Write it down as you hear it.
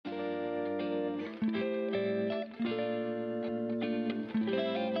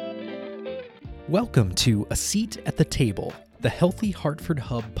Welcome to A Seat at the Table, the Healthy Hartford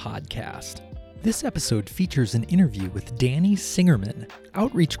Hub podcast. This episode features an interview with Dani Singerman,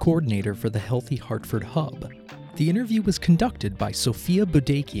 Outreach Coordinator for the Healthy Hartford Hub. The interview was conducted by Sophia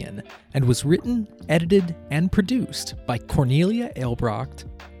Budakian and was written, edited, and produced by Cornelia Ailbrocht,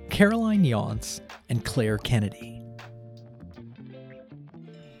 Caroline Yonce, and Claire Kennedy.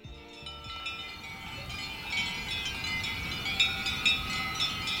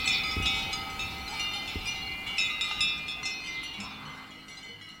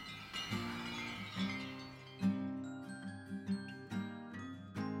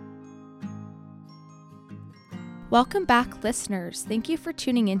 Welcome back, listeners. Thank you for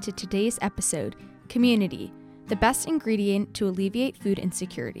tuning into today's episode, Community, the best ingredient to alleviate food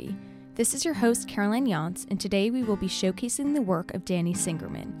insecurity. This is your host, Caroline Yonce, and today we will be showcasing the work of Dani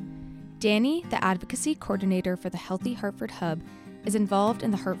Singerman. Dani, the Advocacy Coordinator for the Healthy Hartford Hub, is involved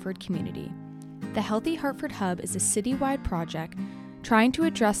in the Hartford community. The Healthy Hartford Hub is a citywide project trying to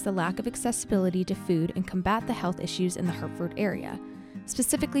address the lack of accessibility to food and combat the health issues in the Hartford area,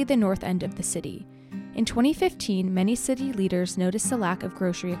 specifically the north end of the city. In 2015, many city leaders noticed the lack of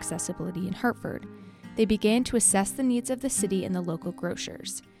grocery accessibility in Hartford. They began to assess the needs of the city and the local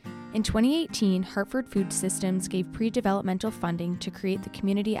grocers. In 2018, Hartford Food Systems gave pre-developmental funding to create the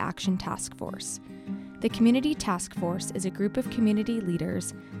Community Action Task Force. The Community Task Force is a group of community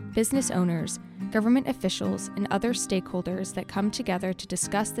leaders, business owners, government officials, and other stakeholders that come together to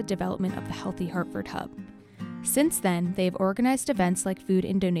discuss the development of the Healthy Hartford Hub. Since then, they have organized events like food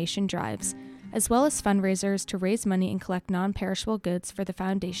and donation drives, as well as fundraisers to raise money and collect non-perishable goods for the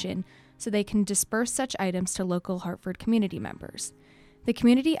foundation so they can disperse such items to local Hartford community members. The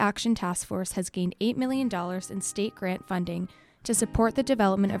Community Action Task Force has gained $8 million in state grant funding to support the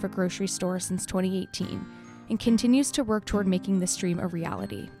development of a grocery store since 2018 and continues to work toward making this dream a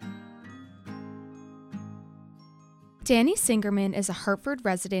reality. Dani Singerman is a Hartford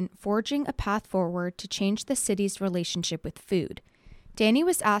resident forging a path forward to change the city's relationship with food. Dani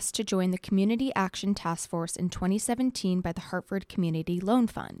was asked to join the Community Action Task Force in 2017 by the Hartford Community Loan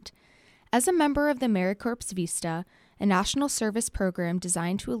Fund. As a member of the AmeriCorps Vista, a national service program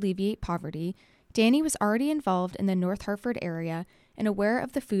designed to alleviate poverty, Dani was already involved in the North Hartford area and aware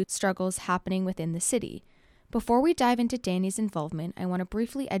of the food struggles happening within the city. Before we dive into Dani's involvement, I want to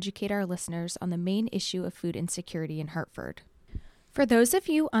briefly educate our listeners on the main issue of food insecurity in Hartford. For those of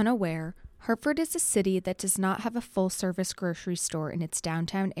you unaware, Hartford is a city that does not have a full-service grocery store in its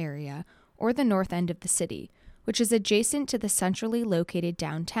downtown area or the north end of the city, which is adjacent to the centrally located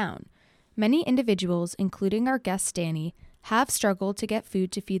downtown. Many individuals, including our guest Dani, have struggled to get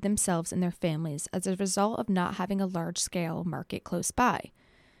food to feed themselves and their families as a result of not having a large-scale market close by.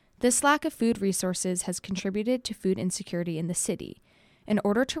 This lack of food resources has contributed to food insecurity in the city. In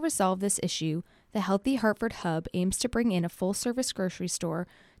order to resolve this issue, the Healthy Hartford Hub aims to bring in a full-service grocery store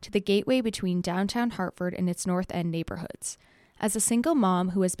to the gateway between downtown Hartford and its North End neighborhoods. As a single mom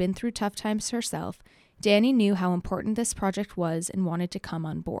who has been through tough times herself, Dani knew how important this project was and wanted to come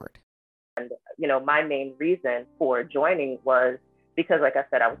on board. And, my main reason for joining was because, like I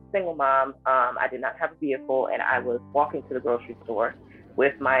said, I was a single mom. I did not have a vehicle, and I was walking to the grocery store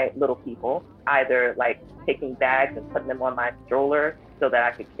with my little people, either like taking bags and putting them on my stroller so that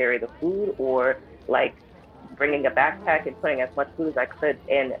I could carry the food, or like bringing a backpack and putting as much food as I could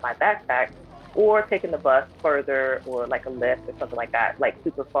in my backpack, or taking the bus further, or like a Lyft or something like that, like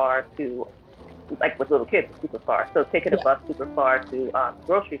super far to, like with little kids, super far. So taking a bus super far to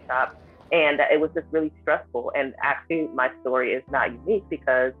grocery shop. And it was just really stressful. And actually, my story is not unique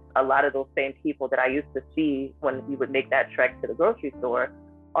because a lot of those same people that I used to see when we would make that trek to the grocery store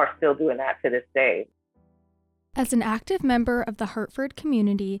are still doing that to this day. As an active member of the Hartford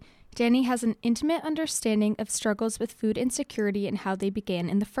community, Dani has an intimate understanding of struggles with food insecurity and how they began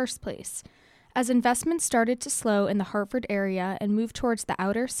in the first place. As investments started to slow in the Hartford area and move towards the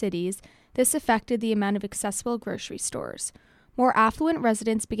outer cities, this affected the amount of accessible grocery stores. More affluent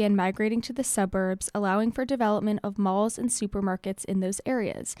residents began migrating to the suburbs, allowing for development of malls and supermarkets in those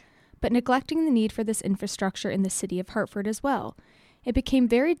areas, but neglecting the need for this infrastructure in the city of Hartford as well. It became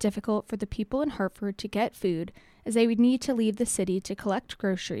very difficult for the people in Hartford to get food, as they would need to leave the city to collect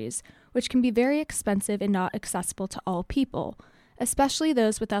groceries, which can be very expensive and not accessible to all people, especially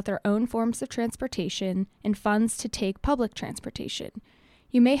those without their own forms of transportation and funds to take public transportation.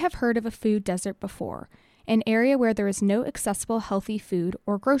 You may have heard of a food desert before, an area where there is no accessible healthy food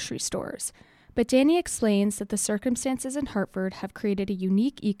or grocery stores. But Dani explains that the circumstances in Hartford have created a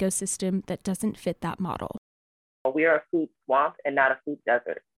unique ecosystem that doesn't fit that model. We are a food swamp and not a food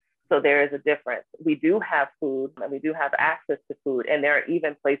desert. So there is a difference. We do have food and we do have access to food. And there are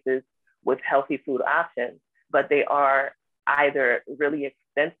even places with healthy food options, but they are either really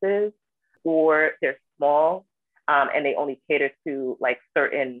expensive or they're small, and they only cater to like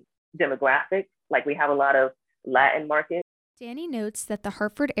certain demographics. Like we have a lot of Latin markets. Dani notes that the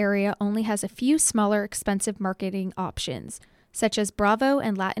Hartford area only has a few smaller, expensive marketing options, such as Bravo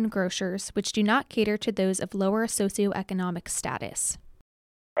and Latin grocers, which do not cater to those of lower socioeconomic status.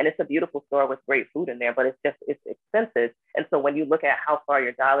 And it's a beautiful store with great food in there, but it's expensive. And so when you look at how far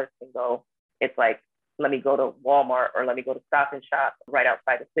your dollars can go, it's like, let me go to Walmart or let me go to Stop and Shop right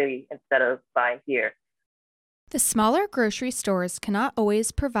outside the city instead of buying here. The smaller grocery stores cannot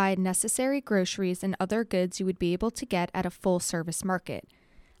always provide necessary groceries and other goods you would be able to get at a full-service market.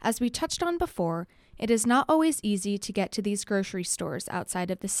 As we touched on before, it is not always easy to get to these grocery stores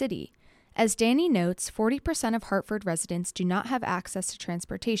outside of the city. As Dani notes, 40% of Hartford residents do not have access to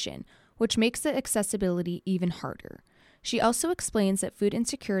transportation, which makes the accessibility even harder. She also explains that food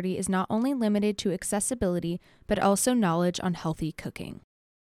insecurity is not only limited to accessibility, but also knowledge on healthy cooking.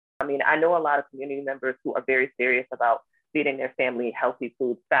 I mean, I know a lot of community members who are very serious about feeding their family healthy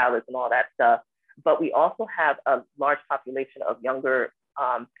food, salads, and all that stuff. But we also have a large population of younger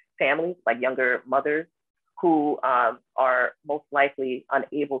families, like younger mothers, who are most likely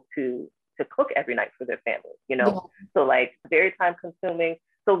unable to cook every night for their families, you know? Yeah. So like very time consuming.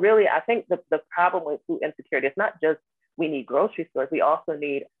 So really, I think the problem with food insecurity is not just we need grocery stores. We also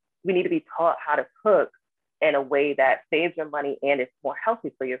need to be taught how to cook in a way that saves your money and is more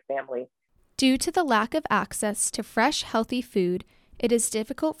healthy for your family. Due to the lack of access to fresh, healthy food, it is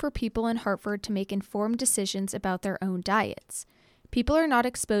difficult for people in Hartford to make informed decisions about their own diets. People are not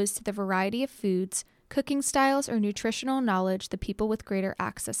exposed to the variety of foods, cooking styles, or nutritional knowledge the people with greater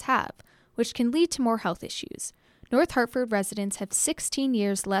access have, which can lead to more health issues. North Hartford residents have 16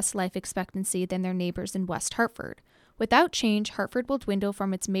 years less life expectancy than their neighbors in West Hartford. Without change, Hartford will dwindle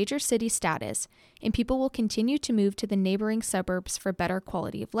from its major city status, and people will continue to move to the neighboring suburbs for better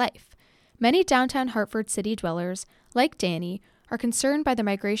quality of life. Many downtown Hartford city dwellers, like Dani, are concerned by the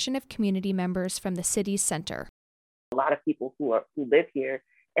migration of community members from the city's center. A lot of people who live here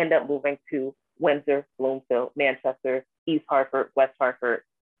end up moving to Windsor, Bloomfield, Manchester, East Hartford, West Hartford,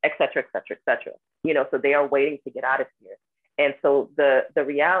 et cetera, et cetera, et cetera. You know, so they are waiting to get out of here. And so the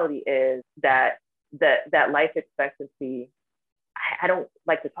reality is that life expectancy, I don't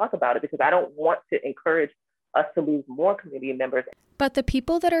like to talk about it because I don't want to encourage us to lose more community members. But the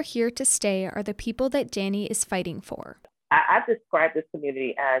people that are here to stay are the people that Dani is fighting for. I've described this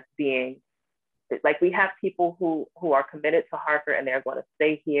community as being like we have people who are committed to Hartford and they're going to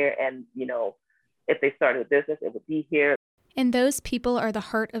stay here. And, you know, if they started a business, it would be here. And those people are the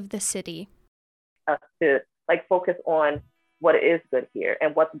heart of the city. To like focus on what is good here.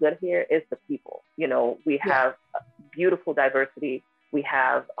 And what's good here is the people. You know, we have beautiful diversity. We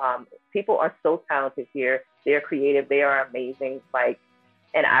have people are so talented here. They're creative. They are amazing.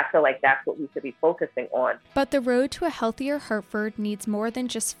 And I feel like that's what we should be focusing on. But the road to a healthier Hartford needs more than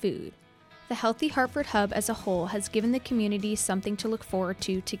just food. The Healthy Hartford Hub as a whole has given the community something to look forward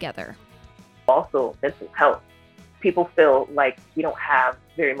to together. Also, mental health. People feel like we don't have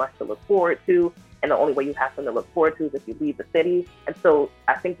very much to look forward to. And the only way you have something to look forward to is if you leave the city. And so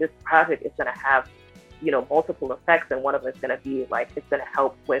I think this project is going to have, you know, multiple effects. And one of them is going to be like, it's going to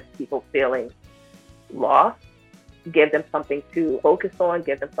help with people feeling lost, give them something to focus on,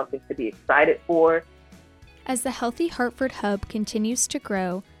 give them something to be excited for. As the Healthy Hartford Hub continues to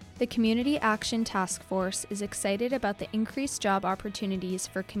grow, the Community Action Task Force is excited about the increased job opportunities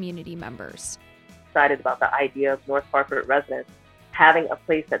for community members. Excited about the idea of North Hartford residents having a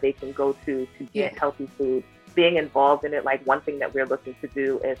place that they can go to get healthy food, being involved in it. Like one thing that we're looking to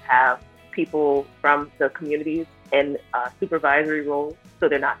do is have people from the communities in supervisory roles. So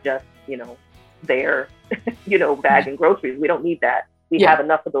they're not just, you know, there, you know, bagging groceries. We don't need that. We have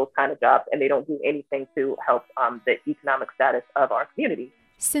enough of those kind of jobs, and they don't do anything to help the economic status of our community.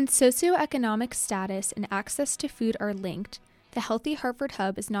 Since socioeconomic status and access to food are linked, the Healthy Hartford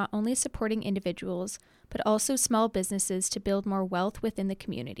Hub is not only supporting individuals, but also small businesses to build more wealth within the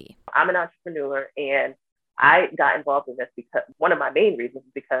community. I'm an entrepreneur, and I got involved in this because one of my main reasons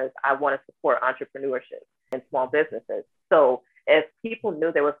is because I want to support entrepreneurship and small businesses. So if people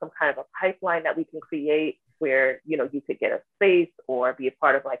knew there was some kind of a pipeline that we can create where, you know, you could get a space or be a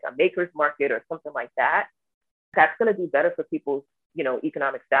part of like a maker's market or something like that, that's going to do better for people's, you know,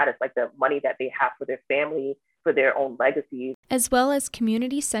 economic status, like the money that they have for their family, for their own legacies. As well as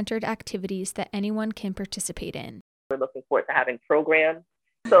community-centered activities that anyone can participate in. We're looking forward to having programs.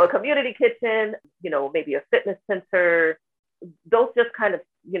 So a community kitchen, you know, maybe a fitness center, those just kind of,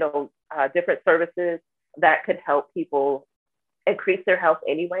 you know, different services that could help people increase their health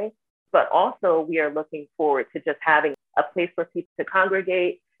anyway. But also we are looking forward to just having a place for people to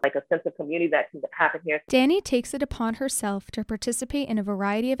congregate, like a sense of community that can happen here. Dani takes it upon herself to participate in a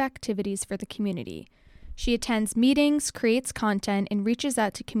variety of activities for the community. She attends meetings, creates content, and reaches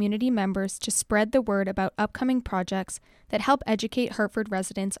out to community members to spread the word about upcoming projects that help educate Hartford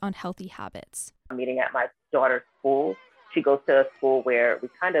residents on healthy habits. I'm meeting at my daughter's school. She goes to a school where we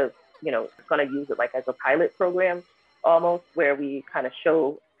kind of, going to use it like as a pilot program almost, where we kind of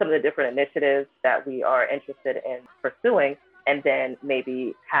show some of the different initiatives that we are interested in pursuing, and then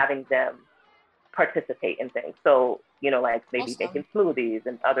maybe having them participate in things. So, like maybe making smoothies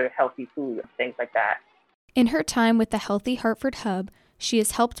and other healthy food, things like that. In her time with the Healthy Hartford Hub, she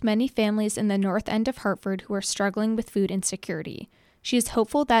has helped many families in the north end of Hartford who are struggling with food insecurity. She is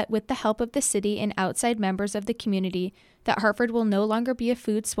hopeful that with the help of the city and outside members of the community, that Hartford will no longer be a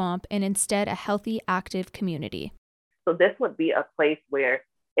food swamp and instead a healthy, active community. So this would be a place where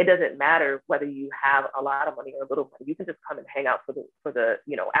it doesn't matter whether you have a lot of money or a little money. You can just come and hang out for the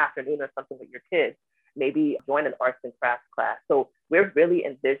afternoon or something with your kids. Maybe join an arts and crafts class. So we're really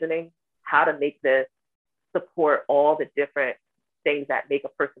envisioning how to make this support all the different things that make a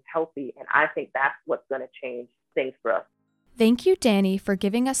person healthy. And I think that's what's going to change things for us. Thank you, Dani, for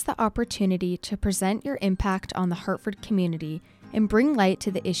giving us the opportunity to present your impact on the Hartford community and bring light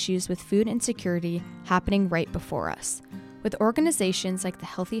to the issues with food insecurity happening right before us. With organizations like the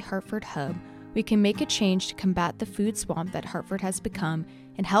Healthy Hartford Hub, we can make a change to combat the food swamp that Hartford has become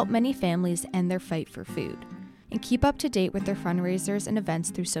and help many families end their fight for food. And keep up to date with their fundraisers and events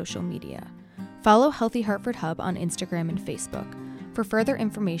through social media. Follow Healthy Hartford Hub on Instagram and Facebook. For further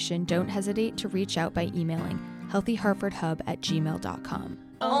information, don't hesitate to reach out by emailing healthyhartfordhub@gmail.com.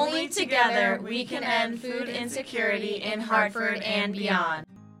 Only together we can end food insecurity in Hartford and beyond.